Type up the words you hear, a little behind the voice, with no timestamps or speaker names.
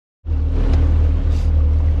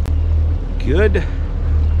Good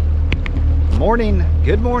morning,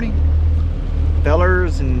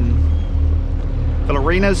 fellers and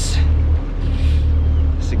fellerinas.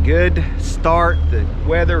 It's a good start. The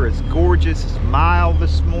weather is gorgeous. It's mild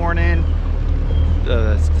this morning.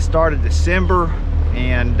 It's the start of December,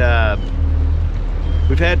 and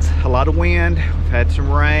we've had a lot of wind. We've had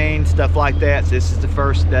some rain, stuff like that. So this is the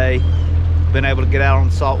first day. Been able to get out on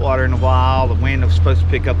the saltwater in a while. The wind was supposed to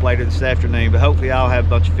pick up later this afternoon, but hopefully I'll have a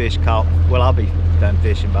bunch of fish caught. Well, I'll be done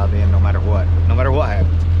fishing by then, no matter what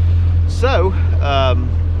happens. So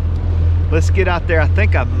let's get out there. I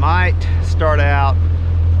think I might start out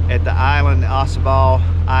at the island, Ossabaw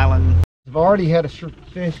Island. I've already had a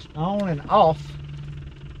fish on and off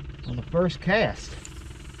on the first cast.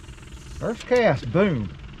 Boom,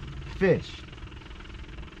 fish.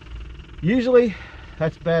 Usually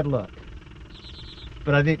that's bad luck,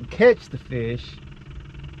 but I didn't catch the fish,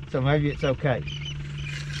 so maybe it's okay.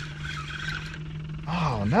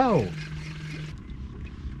 Oh no.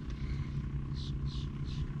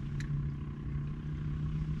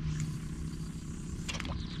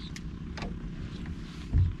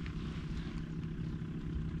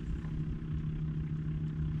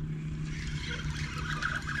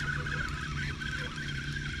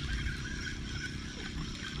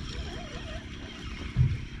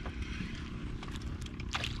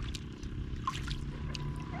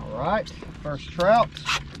 All right, first trout,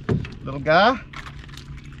 little guy.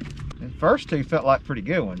 The first two felt like pretty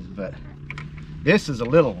good ones, but this is a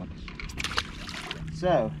little one.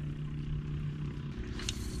 So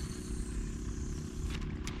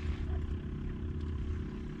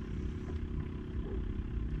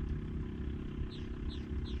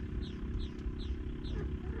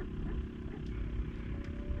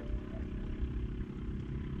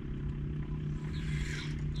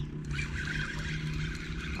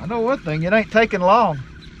I know one thing, it ain't taking long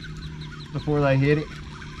before they hit it.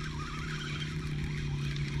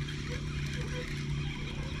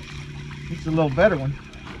 It's a little better one.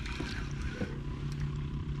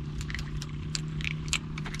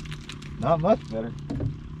 Not much better.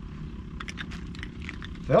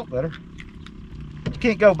 Felt better. You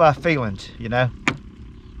can't go by feelings, you know.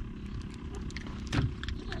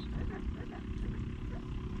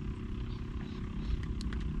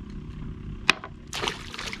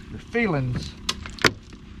 Your feelings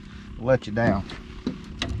will let you down.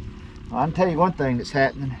 Well, I can tell you one thing that's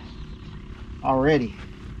happening already.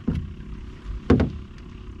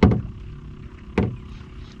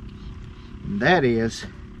 And that is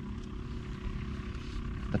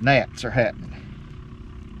the gnats are happening.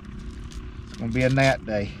 It's going to be a gnat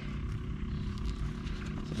day.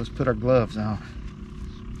 So let's put our gloves on.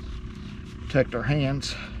 Protect our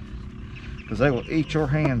hands, because they will eat your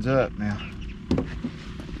hands up now.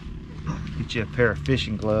 Get you a pair of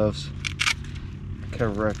fishing gloves.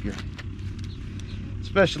 Cover up your,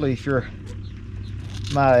 especially if you're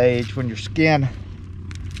my age, when your skin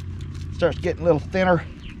starts getting a little thinner,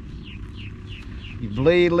 you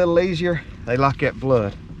bleed a little easier. They like that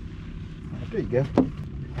blood. There you go.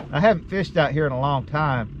 I haven't fished out here in a long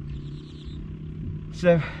time,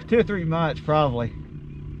 so 2 or 3 months probably,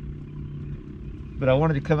 but I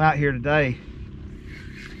wanted to come out here today.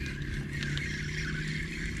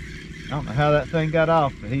 I don't know how that thing got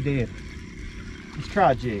off, but he did. Let's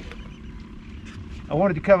try a jig. I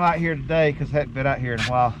wanted to come out here today because I hadn't been out here in a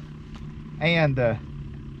while, and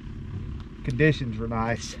conditions were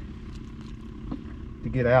nice to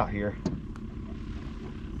get out here.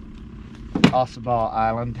 Ossabaw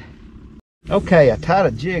Island. Okay, I tied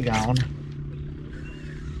a jig on.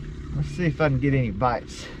 Let's see if I can get any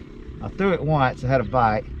bites. I threw it once, I had a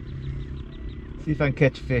bite. See if I can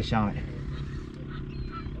catch a fish on it.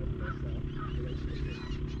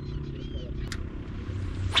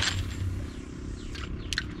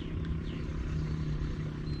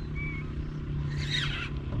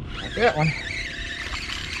 That one.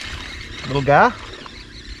 Little guy.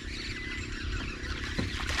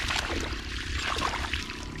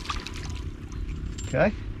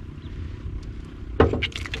 Okay.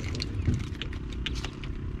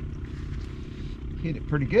 Hit it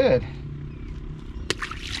pretty good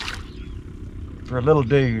for a little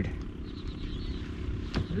dude.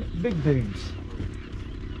 Big dudes.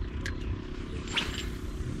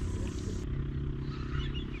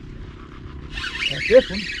 That's this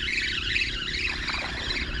one.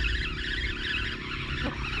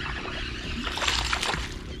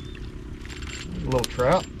 A little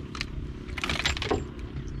trout.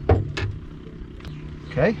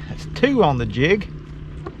 Okay, that's 2 on the jig.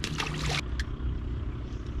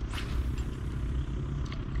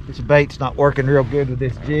 This bait's not working real good with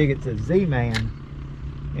this jig. It's a Z-Man,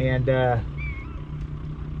 and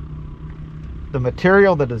the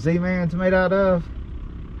material that the Z-Man's made out of,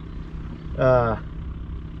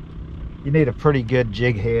 you need a pretty good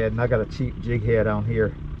jig head, and I got a cheap jig head on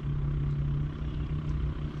here.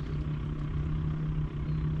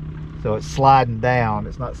 So it's sliding down,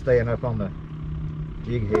 it's not staying up on the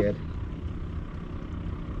jig head.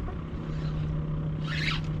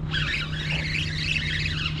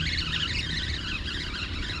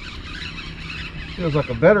 Feels like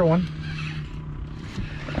a better one.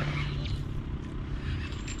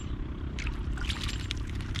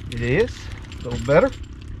 It is a little better.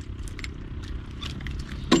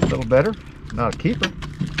 A little better. Not a keeper,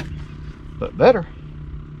 but better.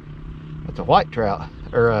 That's a white trout,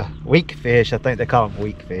 or a weak fish. I think they call them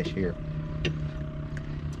weak fish here.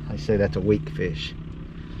 I say that's a weak fish.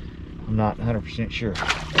 I'm not 100% sure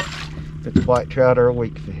if it's a white trout or a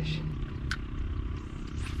weak fish.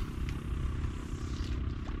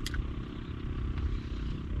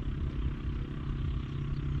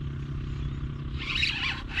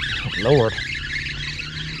 Lord.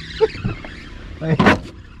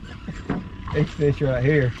 Big fish right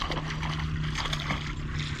here.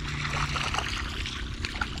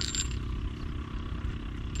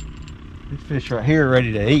 This fish right here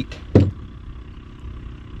ready to eat.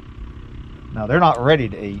 Now they're not ready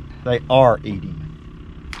to eat, they are eating.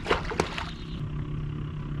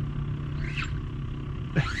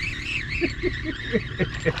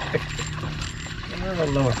 Oh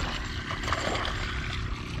Lord.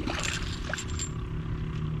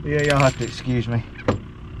 Yeah, y'all have to excuse me.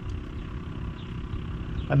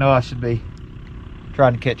 I know I should be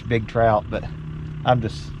trying to catch big trout, but I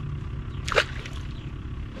just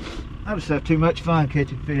have too much fun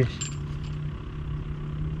catching fish.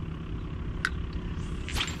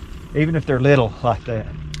 Even if they're little like that.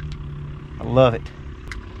 I love it.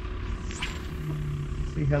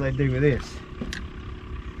 See how they do with this.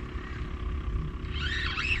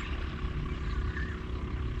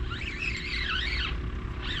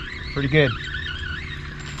 Pretty good.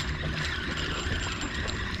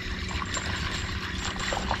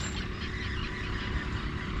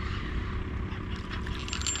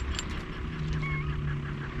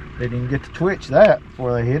 They didn't get to twitch that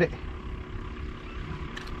before they hit it.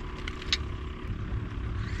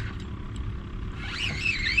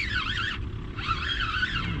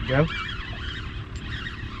 There you go.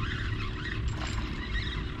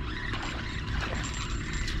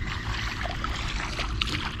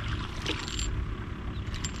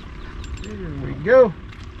 There we go.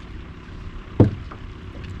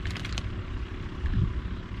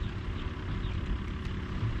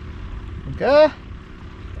 Okay.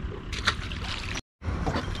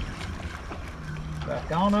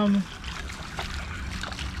 Back on them.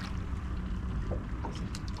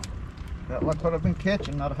 About like what I've been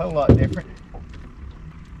catching, not a whole lot different.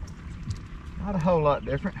 Not a whole lot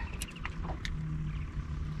different.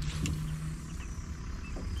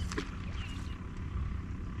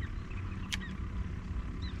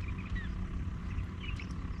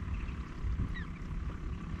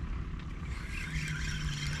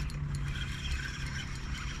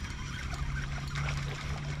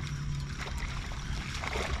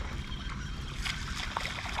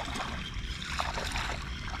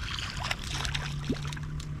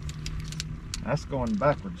 That's going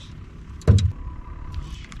backwards.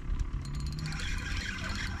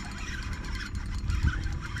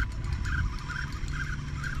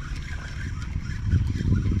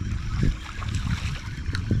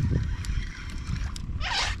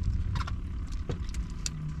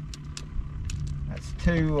 That's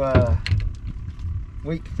two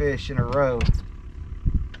weak fish in a row. Where's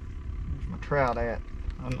my trout at?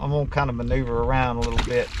 I'm gonna kind of maneuver around a little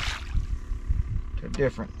bit to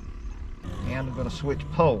different. And I'm going to switch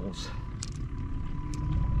poles.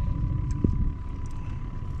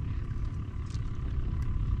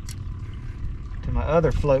 To my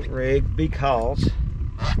other float rig because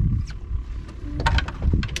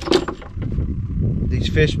these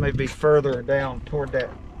fish may be further down toward that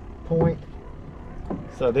point.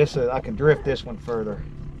 So this is, I can drift this one further.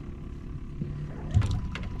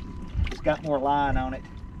 It's got more line on it.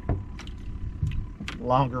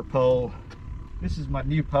 Longer pole. This is my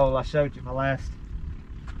new pole. I showed you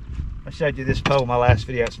this pole in my last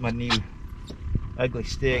video. It's my new ugly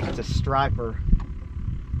stick. It's a striper.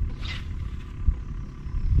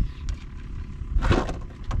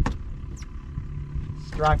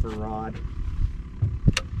 Striper rod.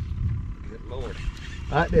 Good Lord.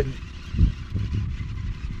 I didn't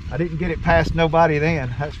get it past nobody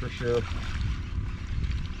then, that's for sure.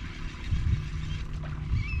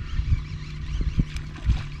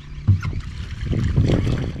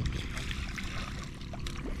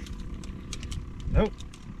 Nope.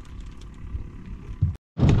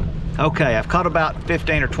 Okay, I've caught about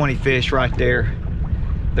 15 or 20 fish right there.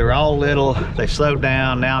 They're all little, they've slowed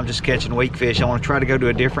down. Now I'm just catching weak fish. I want to try to go to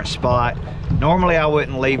a different spot. Normally I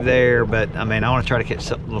wouldn't leave there, but I mean, I want to try to catch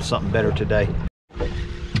a little something better today.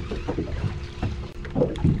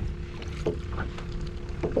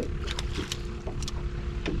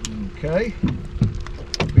 Okay,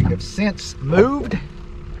 we have since moved.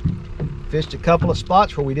 Fished a couple of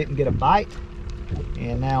spots where we didn't get a bite.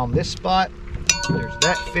 And now on this spot, there's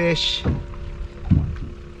that fish.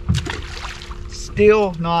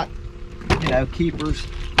 Still not, you know, keepers,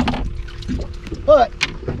 but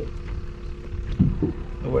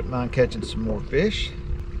I wouldn't mind catching some more fish.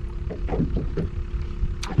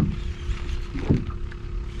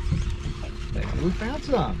 Maybe we found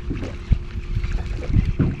some.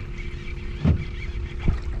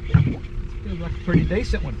 Feels like a pretty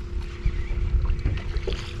decent one.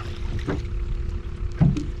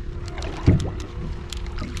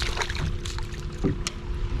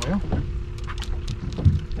 Well,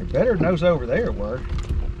 better than those over there were.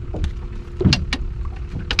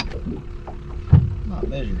 Not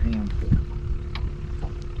measure him.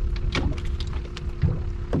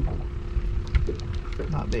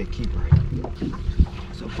 Might be a keeper.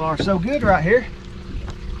 So far so good right here.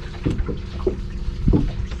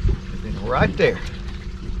 Been right there.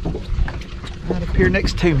 Right up here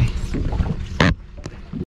next to me.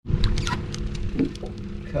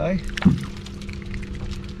 Okay.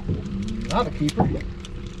 Not a keeper.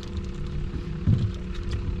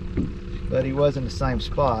 But he was in the same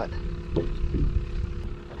spot.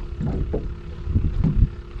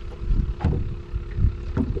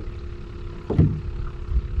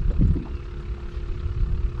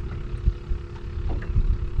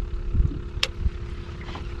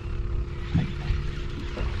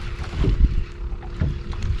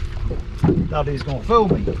 Thought he was gonna fool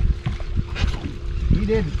me. He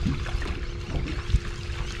didn't.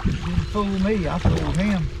 He didn't fool me, I fooled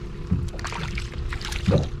him.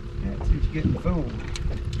 He's getting fooled.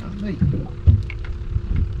 Not me.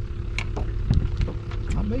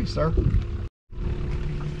 Not me, sir.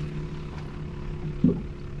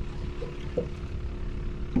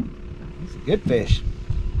 It's a good fish.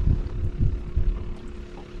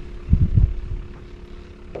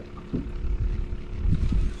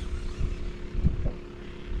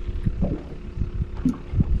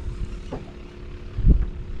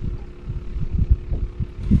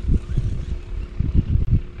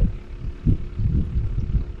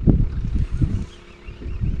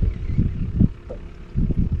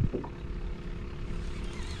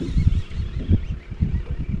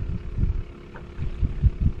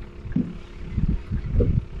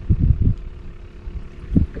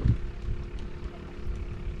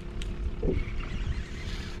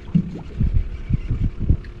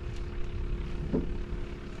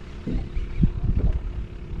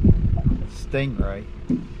 Stingray.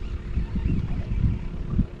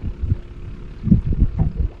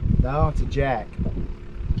 No, it's a jack.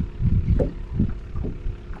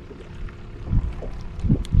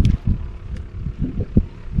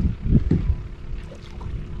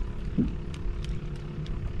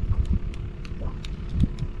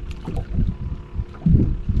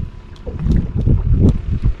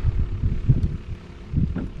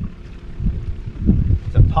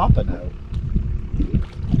 It's a pompano.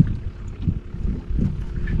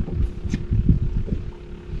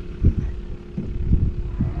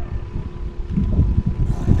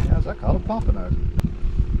 Pompano.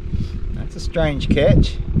 That's a strange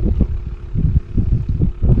catch.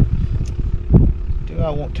 Do I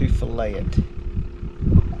want to fillet it?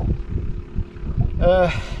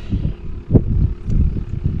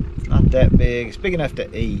 It's not that big. It's big enough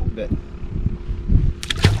to eat, but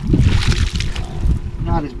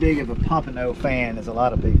not as big of a pompano fan as a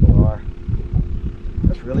lot of people are.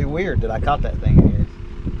 That's really weird that I caught that thing here.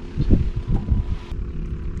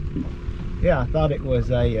 Yeah, I thought it was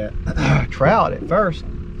a trout at first.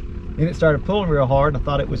 Then it started pulling real hard and I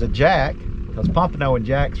thought it was a jack, because pompano and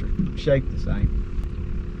jacks are shaped the same.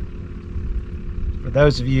 For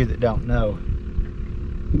those of you that don't know,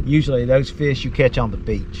 usually those fish you catch on the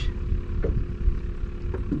beach,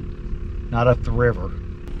 not up the river.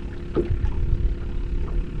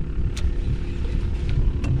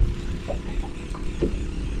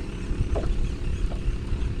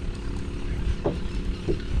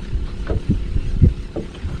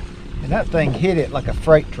 That thing hit it like a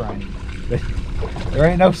freight train. There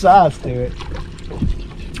ain't no size to it.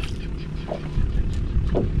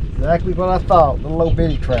 Exactly what I thought, little old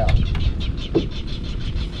bitty trout.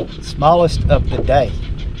 Smallest of the day.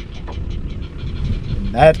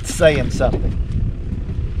 And that's saying something.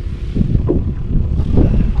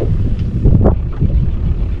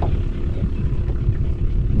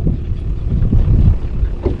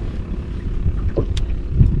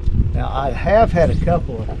 I have had a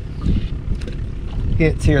couple of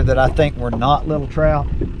hits here that I think were not little trout.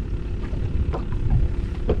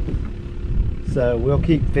 So we'll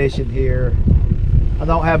keep fishing here. I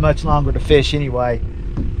don't have much longer to fish anyway.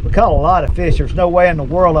 We caught a lot of fish. There's no way in the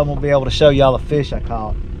world I'm gonna be able to show y'all the fish I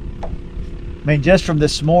caught. I mean, just from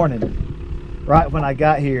this morning, right when I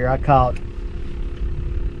got here, I caught,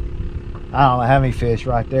 I don't know how many fish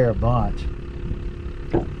right there, a bunch.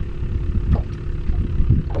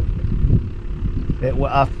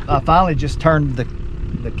 I finally just turned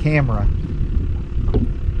the camera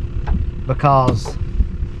because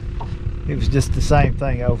it was just the same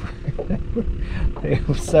thing over. It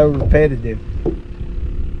was so repetitive,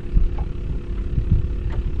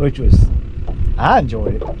 which was, I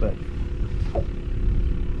enjoyed it, but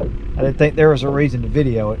I didn't think there was a reason to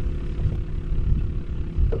video it.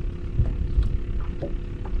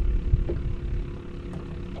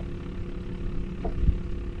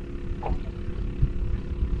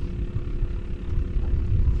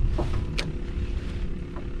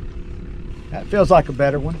 That feels like a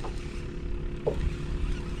better one.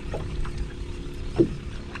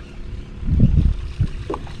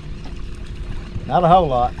 Not a whole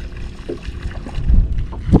lot.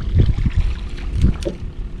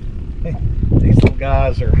 Hey, these little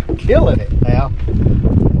guys are killing it now.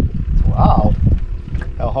 Wow,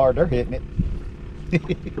 how hard they're hitting it.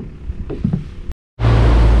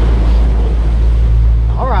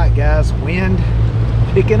 All right, guys, wind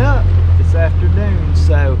picking up this afternoon,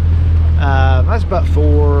 so that's about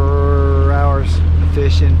 4 hours of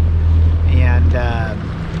fishing, and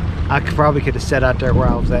I probably could have sat out there where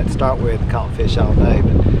I was at to start with and caught fish all day,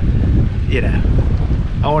 but you know,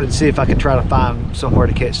 I wanted to see if I could try to find somewhere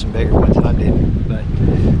to catch some bigger ones, and I didn't. But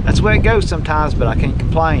that's the way it goes sometimes, but I can't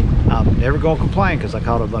complain. I'm never going to complain because I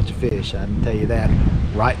caught a bunch of fish. I can tell you that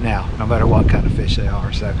right now, no matter what kind of fish they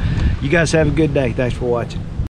are. So you guys have a good day. Thanks for watching.